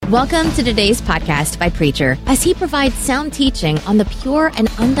Welcome to today's podcast by Preacher, as he provides sound teaching on the pure and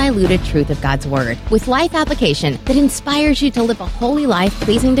undiluted truth of God's Word, with life application that inspires you to live a holy life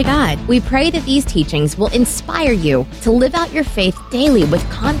pleasing to God. We pray that these teachings will inspire you to live out your faith daily with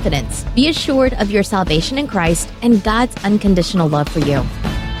confidence. Be assured of your salvation in Christ and God's unconditional love for you.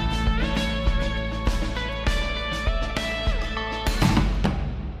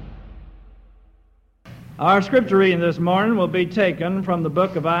 Our scripture reading this morning will be taken from the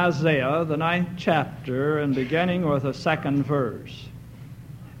book of Isaiah, the 9th chapter, and beginning with the 2nd verse.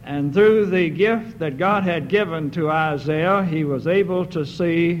 And through the gift that God had given to Isaiah, he was able to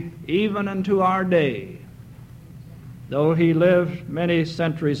see even into our day, though he lived many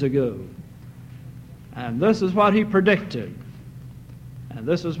centuries ago. And this is what he predicted, and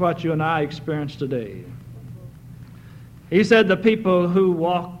this is what you and I experience today. He said, "The people who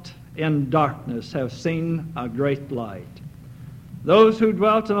walked in darkness have seen a great light. Those who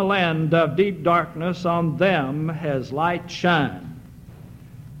dwelt in a land of deep darkness, on them has light shined.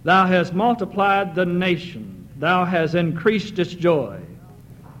 Thou hast multiplied the nation, thou hast increased its joy.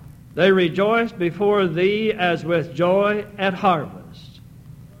 They rejoice before thee as with joy at harvest,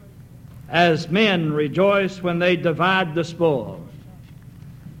 as men rejoice when they divide the spoil.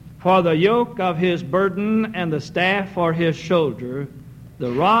 For the yoke of his burden and the staff for his shoulder,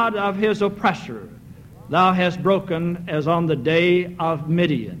 the rod of his oppressor, thou hast broken as on the day of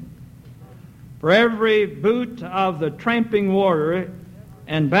Midian. For every boot of the tramping warrior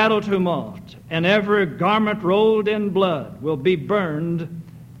and battle tumult, and every garment rolled in blood will be burned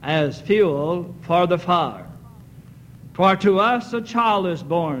as fuel for the fire. For to us a child is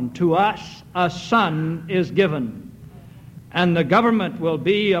born, to us a son is given, and the government will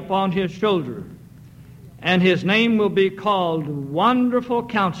be upon his shoulder. And his name will be called Wonderful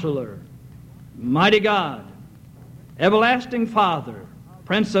Counselor, Mighty God, Everlasting Father,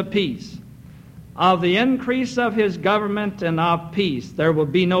 Prince of Peace. Of the increase of his government and of peace there will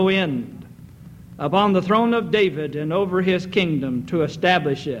be no end, upon the throne of David and over his kingdom, to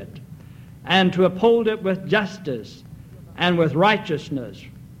establish it and to uphold it with justice and with righteousness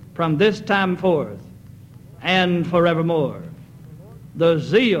from this time forth and forevermore. The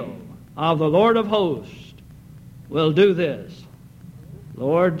zeal of the Lord of hosts will do this.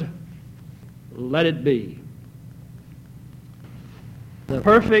 Lord, let it be." The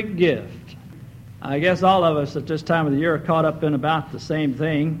perfect gift. I guess all of us at this time of the year are caught up in about the same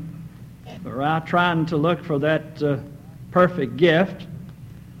thing. We're out trying to look for that perfect gift,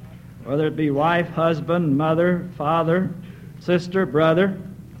 whether it be wife, husband, mother, father, sister, brother.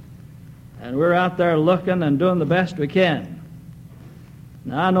 And we're out there looking and doing the best we can.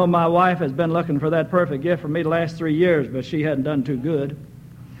 Now, I know my wife has been looking for that perfect gift for me the last 3 years, but she hadn't done too good.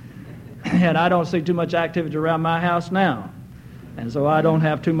 And I don't see too much activity around my house now, and so I don't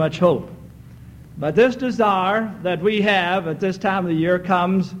have too much hope. But this desire that we have at this time of the year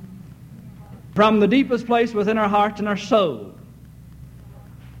comes from the deepest place within our hearts and our soul.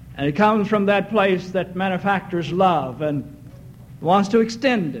 And it comes from that place that manufactures love and wants to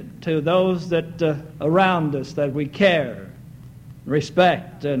extend it to those that around us that we care,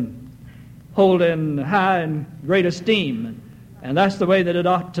 respect, and hold in high and great esteem. And that's the way that it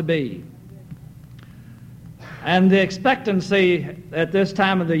ought to be. And the expectancy at this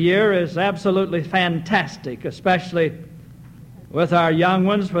time of the year is absolutely fantastic, especially with our young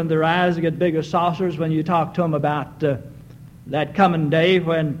ones when their eyes get big as saucers when you talk to them about that coming day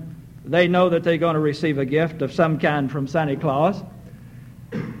when they know that they're going to receive a gift of some kind from Santa Claus.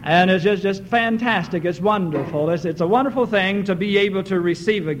 And it's just fantastic. It's wonderful. It's a wonderful thing to be able to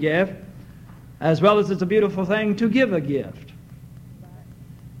receive a gift, as well as it's a beautiful thing to give a gift.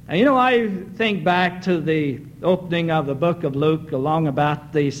 And you know, I think back to the opening of the book of Luke, along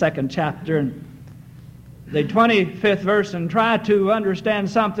about the 2nd chapter and the 25th verse, and try to understand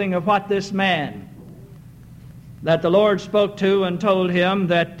something of what this man that the Lord spoke to and told him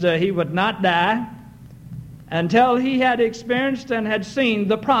that he would not die until he had experienced and had seen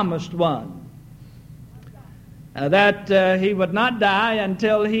the promised one. That he would not die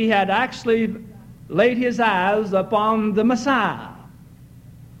until he had actually laid his eyes upon the Messiah.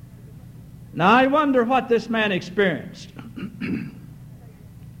 Now I wonder what this man experienced.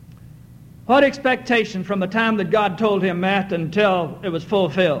 What expectation from the time that God told him that until it was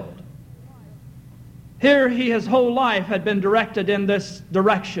fulfilled? Here his whole life had been directed in this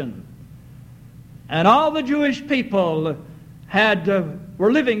direction. And all the Jewish people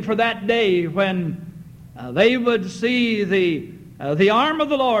were living for that day when they would see the arm of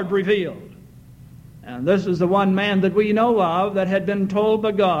the Lord revealed. And this is the one man that we know of that had been told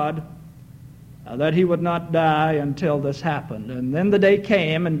by God that he would not die until this happened. And then the day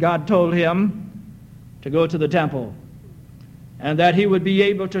came, and God told him to go to the temple, and that he would be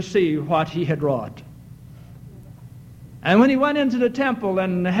able to see what he had wrought. And when he went into the temple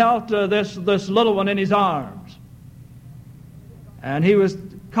and held this little one in his arms, and he was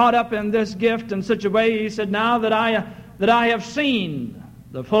caught up in this gift in such a way, he said, now that I have seen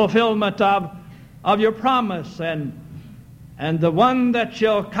the fulfillment of your promise and the one that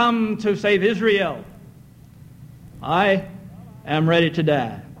shall come to save Israel, I am ready to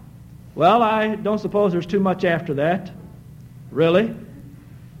die. Well, I don't suppose there's too much after that, really.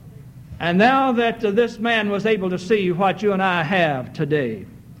 And now that this man was able to see what you and I have today,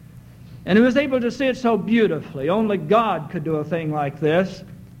 and he was able to see it so beautifully, only God could do a thing like this.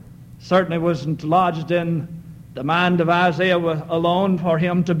 Certainly wasn't lodged in the mind of Isaiah alone for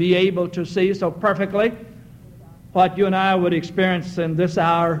him to be able to see so perfectly what you and I would experience in this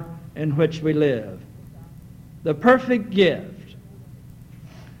hour in which we live. The perfect gift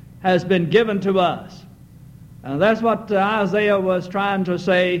has been given to us. And that's what Isaiah was trying to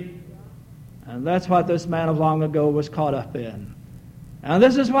say, and that's what this man of long ago was caught up in. And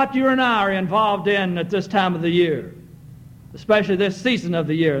this is what you and I are involved in at this time of the year, especially this season of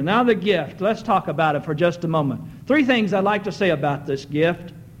the year. Now the gift, let's talk about it for just a moment. 3 things I'd like to say about this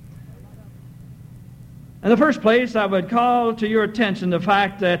gift. In the first place, I would call to your attention the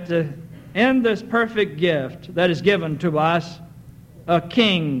fact that in this perfect gift that is given to us, a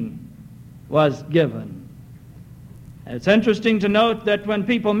king was given. It's interesting to note that when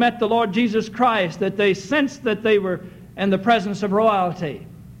people met the Lord Jesus Christ, that they sensed that they were in the presence of royalty.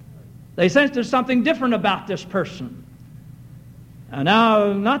 They sensed there's something different about this person. And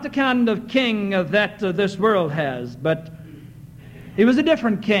now, not the kind of king that this world has, but he was a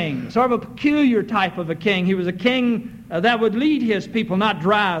different king, sort of a peculiar type of a king. He was a king that would lead his people, not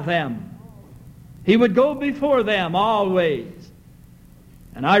drive them. He would go before them always.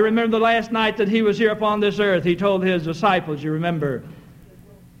 And I remember the last night that he was here upon this earth, he told his disciples, you remember,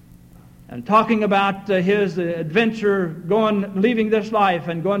 and talking about his adventure leaving this life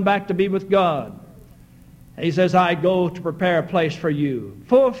and going back to be with God. He says, I go to prepare a place for you,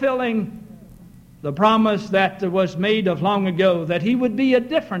 fulfilling the promise that was made of long ago, that he would be a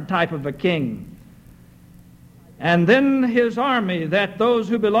different type of a king. And then his army, that those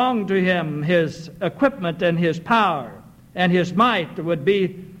who belonged to him, his equipment and his power and his might would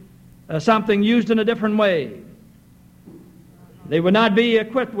be something used in a different way. They would not be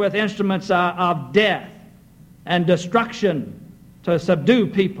equipped with instruments of death and destruction to subdue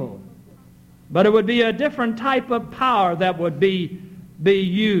people, but it would be a different type of power that would be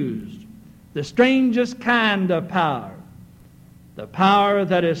used. The strangest kind of power, the power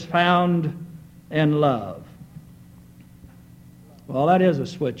that is found in love. Well, that is a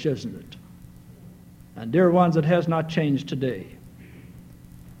switch, isn't it? And dear ones, it has not changed today.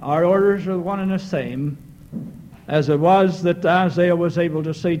 Our orders are one and the same as it was that Isaiah was able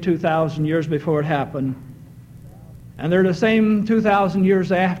to see 2,000 years before it happened. And they're the same 2,000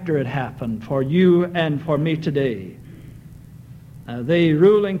 years after it happened for you and for me today. The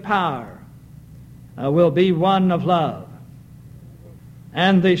ruling power will be one of love.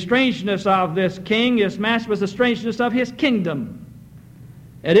 And the strangeness of this king is matched with the strangeness of his kingdom.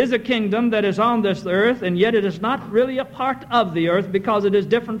 It is a kingdom that is on this earth, and yet it is not really a part of the earth because it is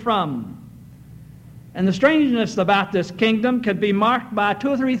different from. And the strangeness about this kingdom could be marked by 2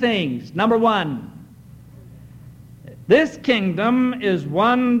 or 3 things. Number 1, this kingdom is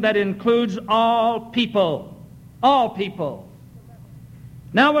one that includes all people. All people.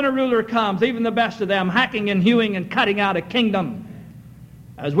 Now when a ruler comes, even the best of them, hacking and hewing and cutting out a kingdom,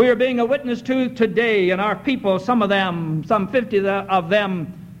 as we are being a witness to today, and our people, some of them, some 50 of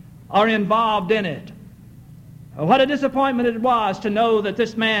them, are involved in it. What a disappointment it was to know that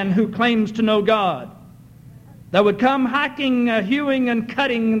this man who claims to know God, that would come hacking, hewing, and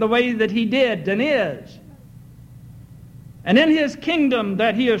cutting the way that he did and is. And in his kingdom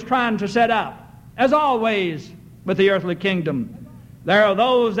that he is trying to set up, as always with the earthly kingdom, there are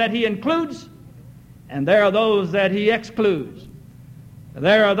those that he includes, and there are those that he excludes.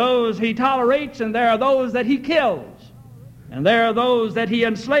 There are those he tolerates, and there are those that he kills. And there are those that he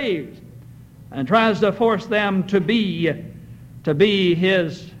enslaves and tries to force them to be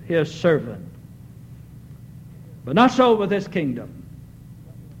his servant. But not so with this kingdom.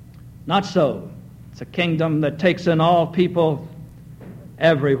 Not so. It's a kingdom that takes in all people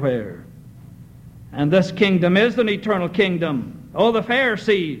everywhere. And this kingdom is an eternal kingdom. Oh, the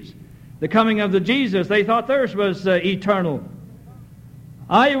Pharisees, the coming of the Jesus, they thought theirs was eternal.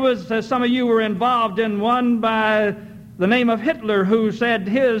 I was, as some of you were involved in one by the name of Hitler, who said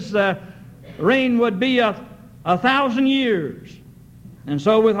his The reign would be a 1,000 years. And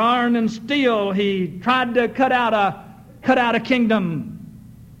so with iron and steel, he tried to cut out a kingdom,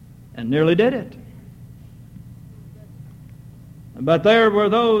 and nearly did it. But there were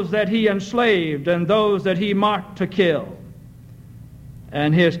those that he enslaved and those that he marked to kill.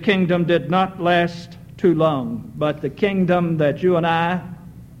 And his kingdom did not last too long. But the kingdom that you and I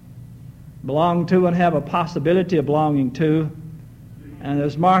belong to and have a possibility of belonging to, and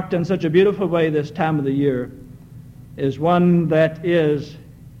is marked in such a beautiful way this time of the year, is one that is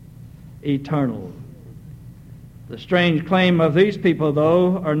eternal. The strange claim of these people,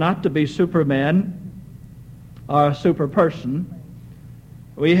 though, are not to be supermen or a super person.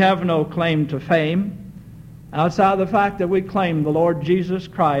 We have no claim to fame outside the fact that we claim the Lord Jesus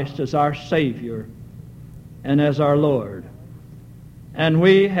Christ as our Savior and as our Lord. And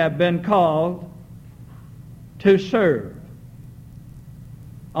we have been called to serve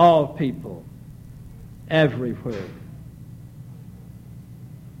all people everywhere.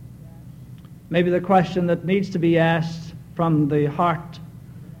 Maybe the question that needs to be asked from the heart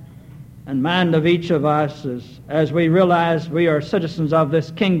and mind of each of us is, as we realize we are citizens of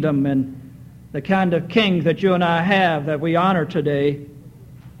this kingdom and the kind of king that you and I have that we honor today,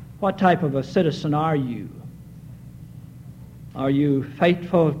 what type of a citizen are you? Are you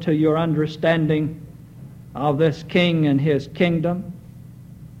faithful to your understanding of this king and his kingdom?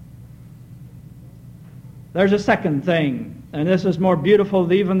 There's a second thing, and this is more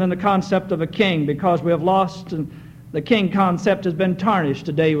beautiful even than the concept of a king, because we have lost, and the king concept has been tarnished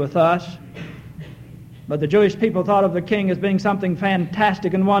today with us. But the Jewish people thought of the king as being something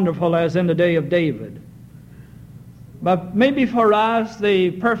fantastic and wonderful, as in the day of David. But maybe for us,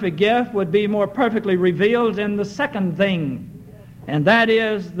 the perfect gift would be more perfectly revealed in the second thing, and that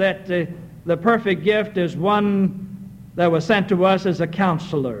is that the perfect gift is one that was sent to us as a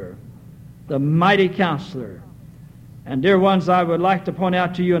counselor, the mighty counselor. And dear ones, I would like to point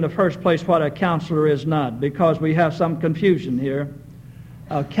out to you in the first place what a counselor is not, because we have some confusion here.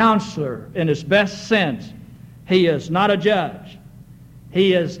 A counselor, in its best sense, he is not a judge.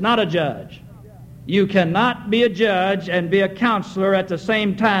 He is not a judge. You cannot be a judge and be a counselor at the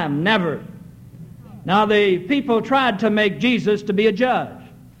same time. Never. Now, the people tried to make Jesus to be a judge.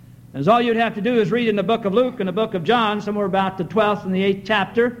 And all you'd have to do is read in the book of Luke and the book of John, somewhere about the 12th and the 8th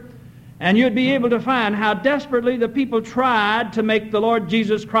chapter, and you'd be able to find how desperately the people tried to make the Lord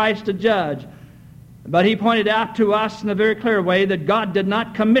Jesus Christ a judge. But he pointed out to us in a very clear way that God did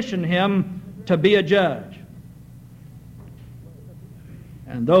not commission him to be a judge.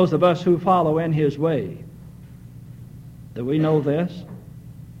 And those of us who follow in his way, do we know this?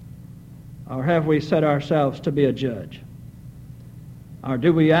 Or have we set ourselves to be a judge? Or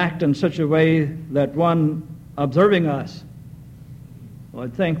do we act in such a way that one observing us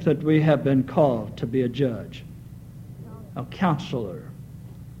would think that we have been called to be a judge, a counselor?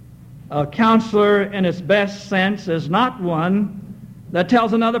 A counselor in its best sense is not one that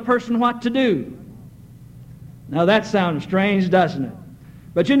tells another person what to do. Now that sounds strange, doesn't it?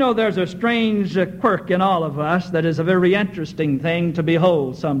 But you know, there's a strange quirk in all of us that is a very interesting thing to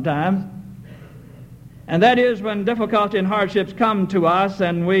behold sometimes. And that is when difficulty and hardships come to us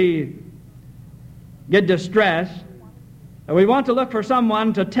and we get distressed, we want to look for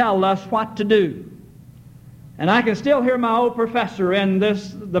someone to tell us what to do. And I can still hear my old professor in this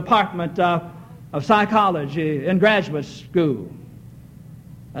department of psychology in graduate school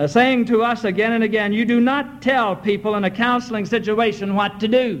saying to us again and again, you do not tell people in a counseling situation what to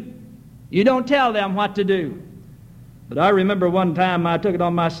do. You don't tell them what to do. But I remember one time I took it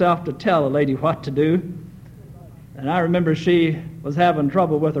on myself to tell a lady what to do. And I remember she was having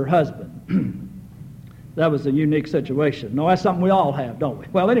trouble with her husband. That was a unique situation. No, that's something we all have, don't we?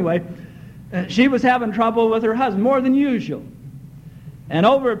 Well, anyway, she was having trouble with her husband, more than usual. And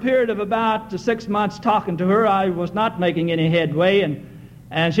over a period of about 6 months talking to her, I was not making any headway,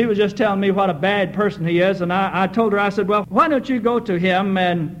 and she was just telling me what a bad person he is. And I told her, I said, well, why don't you go to him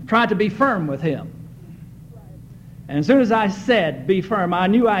and try to be firm with him? And as soon as I said, be firm, I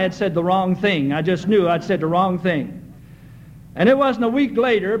knew I had said the wrong thing. I just knew I'd said the wrong thing. And it wasn't a week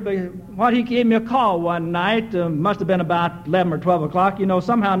later, but he gave me a call one night, must have been about 11 or 12 o'clock. You know,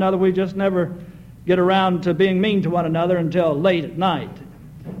 somehow or another we just never get around to being mean to one another until late at night.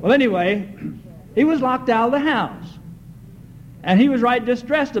 Well, anyway, he was locked out of the house. And he was right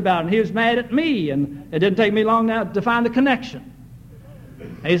distressed about it. He was mad at me, and it didn't take me long now to find the connection.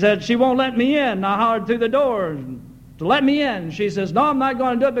 He said, she won't let me in. I hollered through the door to let me in. She says, no, I'm not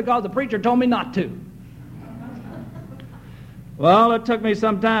going to do it because the preacher told me not to. Well, it took me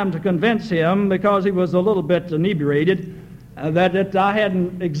some time to convince him because he was a little bit inebriated. that I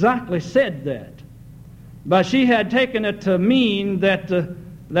hadn't exactly said that. But she had taken it to mean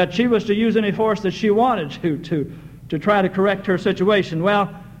that she was to use any force that she wanted to try to correct her situation.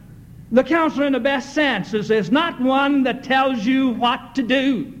 Well, the counselor in the best sense is not one that tells you what to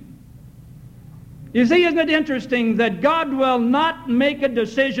do. You see, isn't it interesting that God will not make a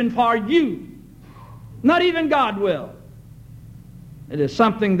decision for you? Not even God will. It is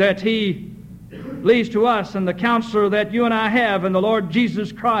something that He leaves to us, and the counselor that you and I have in the Lord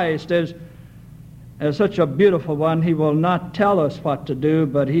Jesus Christ as such a beautiful one. He will not tell us what to do,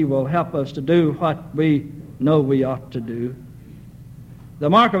 but He will help us to do what we know we ought to do. The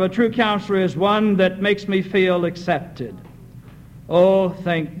mark of a true counselor is one that makes me feel accepted. Oh,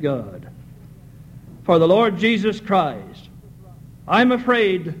 thank God for the Lord Jesus Christ. I'm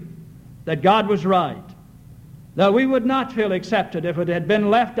afraid that God was right, that we would not feel accepted if it had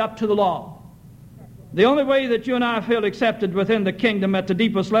been left up to the law. The only way that you and I feel accepted within the kingdom at the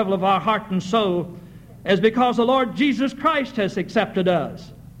deepest level of our heart and soul is because the Lord Jesus Christ has accepted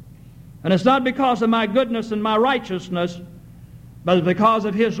us. And it's not because of my goodness and my righteousness, but it's because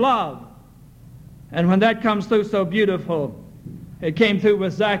of His love. And when that comes through so beautiful, it came through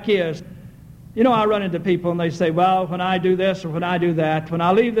with Zacchaeus. You know, I run into people and they say, well, when I do this or when I do that, when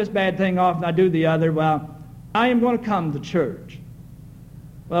I leave this bad thing off and I do the other, well, I am going to come to church.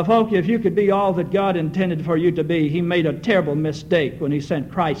 Well, folks, if you could be all that God intended for you to be, He made a terrible mistake when He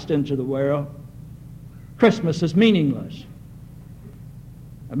sent Christ into the world. Christmas is meaningless.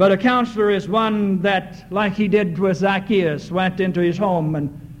 But a counselor is one that, like he did with Zacchaeus, went into his home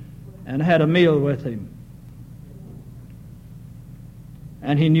and had a meal with him.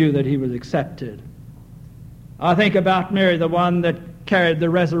 And he knew that he was accepted. I think about Mary, the one that carried the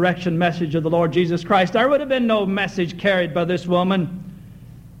resurrection message of the Lord Jesus Christ. There would have been no message carried by this woman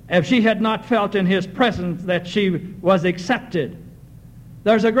if she had not felt in His presence that she was accepted.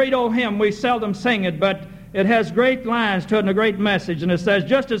 There's a great old hymn, we seldom sing it, but it has great lines to it and a great message, and it says,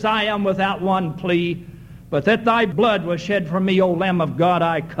 just as I am without one plea, but that Thy blood was shed for me, O Lamb of God,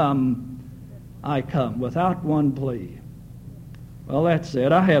 I come without one plea. Well, that's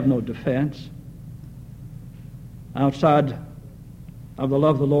it. I have no defense outside of the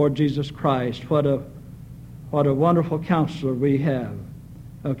love of the Lord Jesus Christ. What a wonderful counselor we have.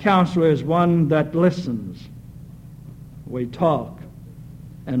 A counselor is one that listens. We talk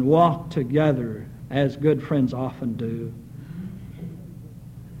and walk together as good friends often do.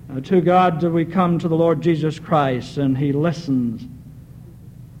 To God we come to the Lord Jesus Christ, and He listens.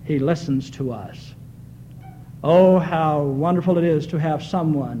 He listens to us. Oh, how wonderful it is to have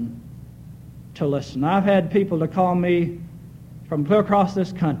someone to listen. I've had people to call me from clear across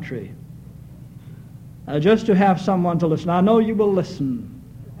this country just to have someone to listen. I know you will listen.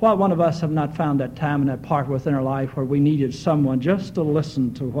 What one of us have not found that time and that part within our life where we needed someone just to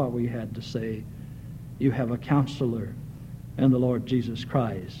listen to what we had to say? You have a counselor in the Lord Jesus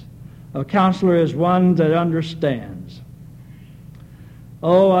Christ. A counselor is one that understands.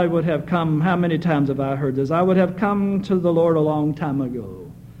 Oh, I would have come, how many times have I heard this? I would have come to the Lord a long time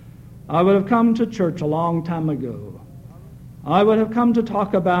ago. I would have come to church a long time ago. I would have come to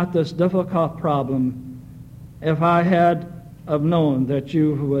talk about this difficult problem if I had have known that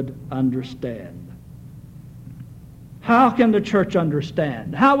you would understand. How can the church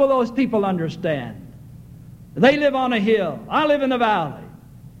understand? How will those people understand? They live on a hill. I live in the valley.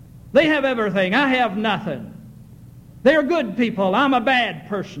 They have everything. I have nothing. They're good people. I'm a bad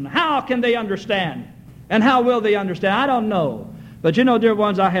person. How can they understand? And how will they understand? I don't know. But you know, dear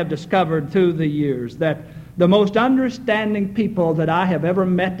ones, I have discovered through the years that the most understanding people that I have ever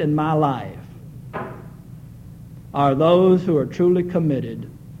met in my life are those who are truly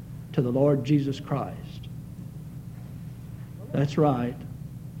committed to the Lord Jesus Christ. That's right.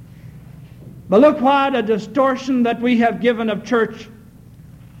 But look what a distortion that we have given of church,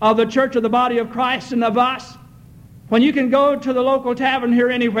 of the church of the body of Christ and of us. When you can go to the local tavern here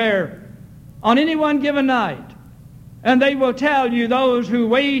anywhere on any one given night, and they will tell you, those who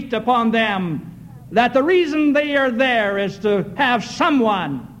wait upon them, that the reason they are there is to have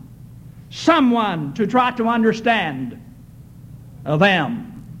someone to try to understand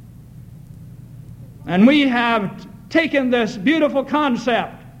them. And we have taken this beautiful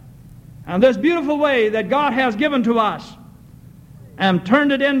concept and this beautiful way that God has given to us and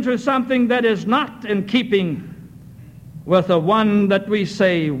turned it into something that is not in keeping with the one that we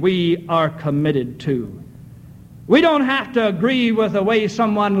say we are committed to. We don't have to agree with the way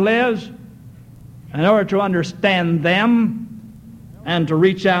someone lives in order to understand them and to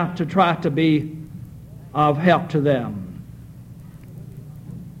reach out to try to be of help to them.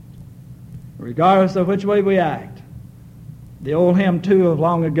 Regardless of which way we act, The old hymn, too, of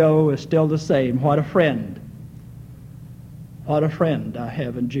long ago is still the same. What a friend. What a friend I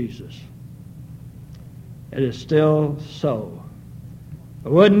have in Jesus. It is still so.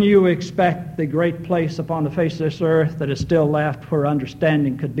 But wouldn't you expect the great place upon the face of this earth that is still left where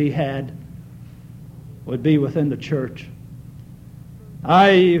understanding could be had would be within the church?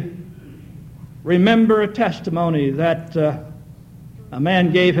 I remember a testimony that a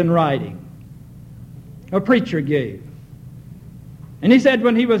man gave in writing, a preacher gave. And he said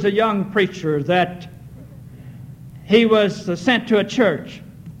when he was a young preacher that he was sent to a church,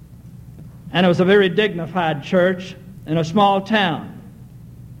 and it was a very dignified church in a small town.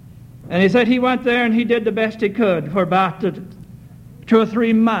 And he said he went there and he did the best he could for about 2 or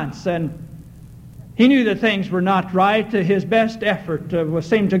 3 months, and he knew that things were not right. His best effort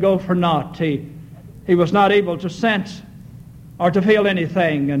seemed to go for naught. He was not able to sense or to feel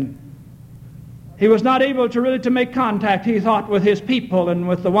anything, and he was not able to really to make contact, he thought, with his people and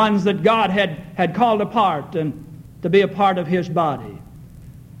with the ones that God had called apart and to be a part of his body.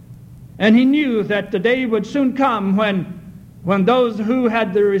 And he knew that the day would soon come when those who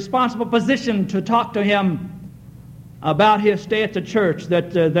had the responsible position to talk to him about his stay at the church,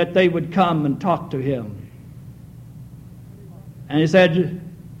 that they would come and talk to him. And he said,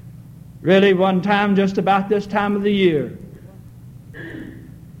 really one time, just about this time of the year,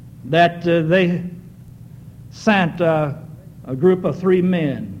 that they sent a group of 3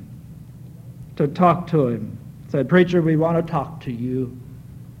 men to talk to him. Said, "Preacher, we want to talk to you."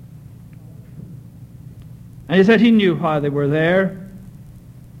 And he said he knew why they were there.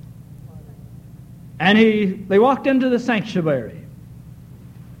 And they walked into the sanctuary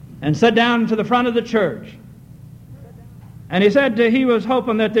and sat down to the front of the church. And he said he was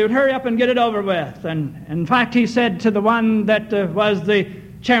hoping that they would hurry up and get it over with. And in fact, he said to the one that was the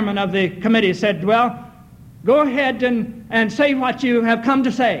chairman of the committee, said, "Well, go ahead and say what you have come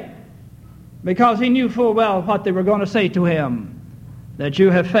to say." Because he knew full well what they were going to say to him. That you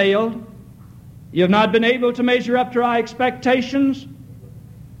have failed. You have not been able to measure up to our expectations.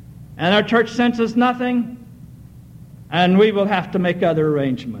 And our church sends us nothing. And we will have to make other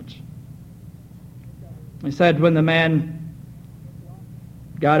arrangements. He said when the man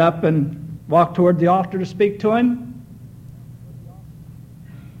got up and walked toward the altar to speak to him,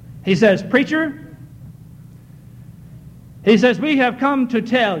 he says, "Preacher," he says, "we have come to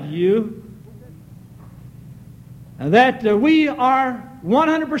tell you that we are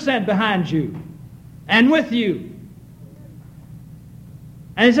 100% behind you and with you."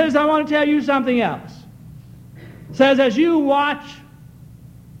 And he says, "I want to tell you something else." He says, as you watch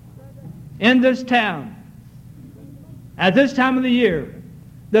in this town at this time of the year,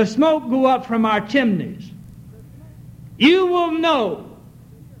 the smoke go up from our chimneys, you will know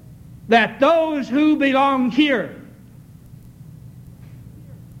that those who belong here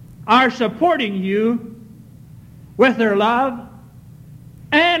are supporting you with their love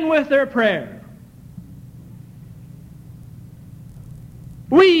and with their prayer.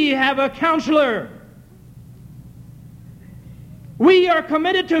 We have a counselor. We are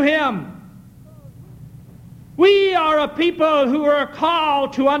committed to him. We are a people who are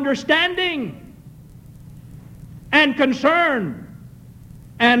called to understanding and concern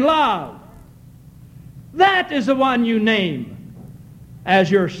and love. That is the one you name as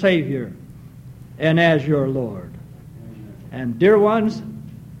your Savior and as your Lord. And dear ones,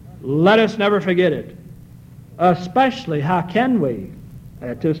 let us never forget it. Especially, how can we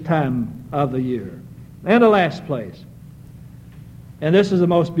at this time of the year? And the last place, and this is the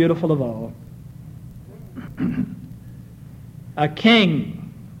most beautiful of all, a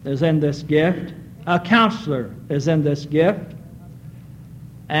king is in this gift, a counselor is in this gift,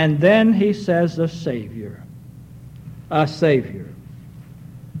 and then he says a Savior. A Savior.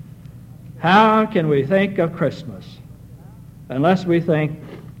 How can we think of Christmas unless we think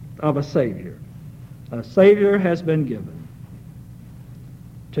of a Savior? A Savior has been given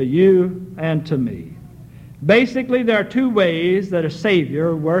to you and to me. Basically, there are 2 ways that a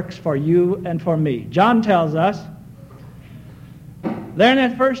Savior works for you and for me. John tells us, there in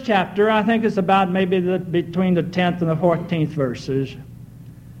that first chapter, I think it's about maybe between the 10th and the 14th verses,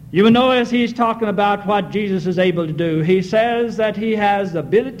 you will know as he's talking about what Jesus is able to do, he says that he has the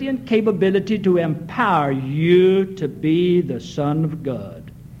ability and capability to empower you to be the Son of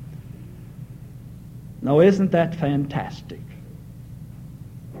God. Now, isn't that fantastic?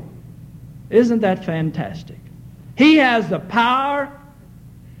 Isn't that fantastic? He has the power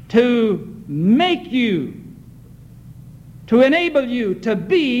to make you, to enable you to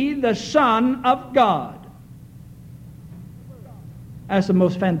be the Son of God. That's the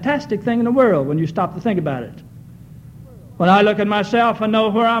most fantastic thing in the world when you stop to think about it. When I look at myself and know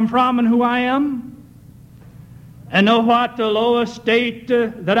where I'm from and who I am, and know what the lowest state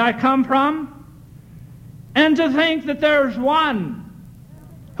that I come from, and to think that there's one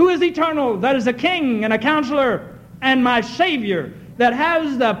who is eternal, that is a king and a counselor and my Savior, that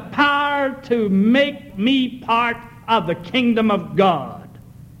has the power to make me part of the kingdom of God.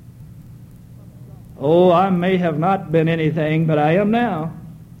 Oh, I may have not been anything, but I am now.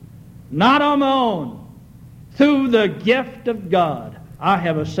 Not on my own. Through the gift of God, I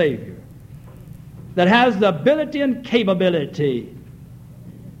have a Savior that has the ability and capability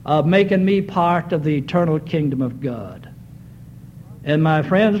of making me part of the eternal kingdom of God. And my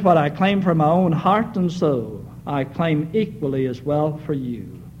friends, what I claim for my own heart and soul, I claim equally as well for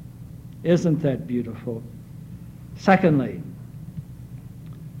you. Isn't that beautiful? Secondly,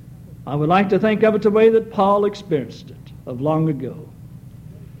 I would like to think of it the way that Paul experienced it of long ago,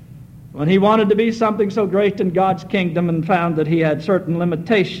 when he wanted to be something so great in God's kingdom and found that he had certain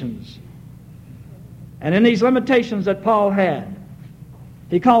limitations. And in these limitations that Paul had,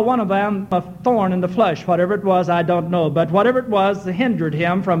 he called one of them a thorn in the flesh. Whatever it was, I don't know. But whatever it was, it hindered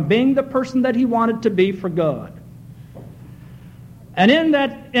him from being the person that he wanted to be for God. And in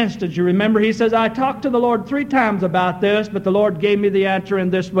that instance, you remember, he says, I talked to the Lord 3 times about this, but the Lord gave me the answer in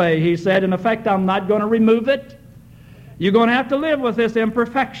this way. He said, in effect, I'm not going to remove it. You're going to have to live with this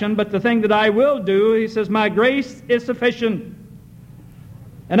imperfection, but the thing that I will do, he says, my grace is sufficient.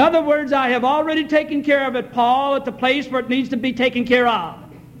 In other words, I have already taken care of it, Paul, at the place where it needs to be taken care of.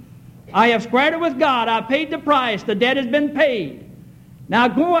 I have squared it with God. I've paid the price. The debt has been paid. Now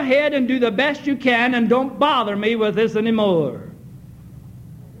go ahead and do the best you can and don't bother me with this anymore.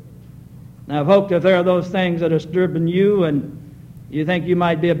 Now, folks, if there are those things that are disturbing you and you think you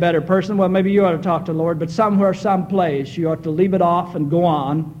might be a better person, well, maybe you ought to talk to the Lord, but somewhere, someplace, you ought to leave it off and go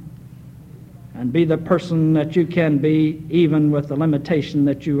on and be the person that you can be, even with the limitation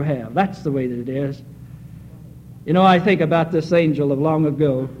that you have. That's the way that it is. You know, I think about this angel of long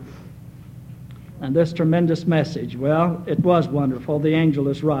ago and this tremendous message. Well, it was wonderful. The angel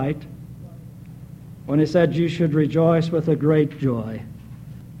is right when he said you should rejoice with a great joy.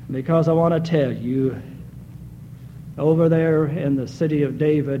 Because I want to tell you, over there in the city of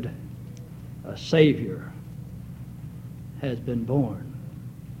David, a Savior has been born.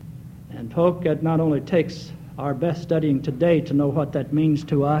 And folk, it not only takes our best studying today to know what that means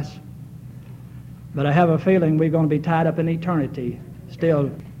to us, but I have a feeling we're going to be tied up in eternity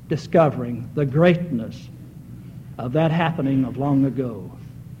still discovering the greatness of that happening of long ago.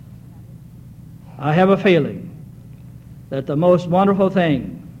 I have a feeling that the most wonderful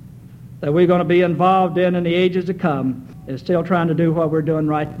thing that we're going to be involved in the ages to come is still trying to do what we're doing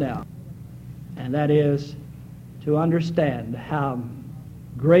right now. And that is to understand how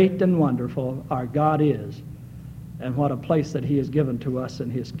great and wonderful our God is and what a place that He has given to us in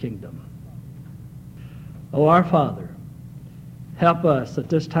His kingdom. Oh, our Father, help us at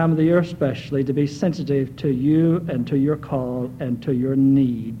this time of the year especially to be sensitive to You and to Your call and to Your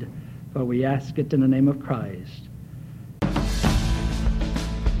need, for we ask it in the name of Christ.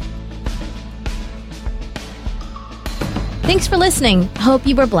 Thanks for listening. Hope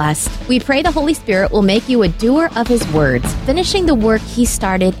you were blessed. We pray the Holy Spirit will make you a doer of His words, finishing the work He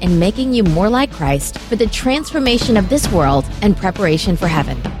started and making you more like Christ for the transformation of this world and preparation for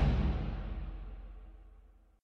heaven.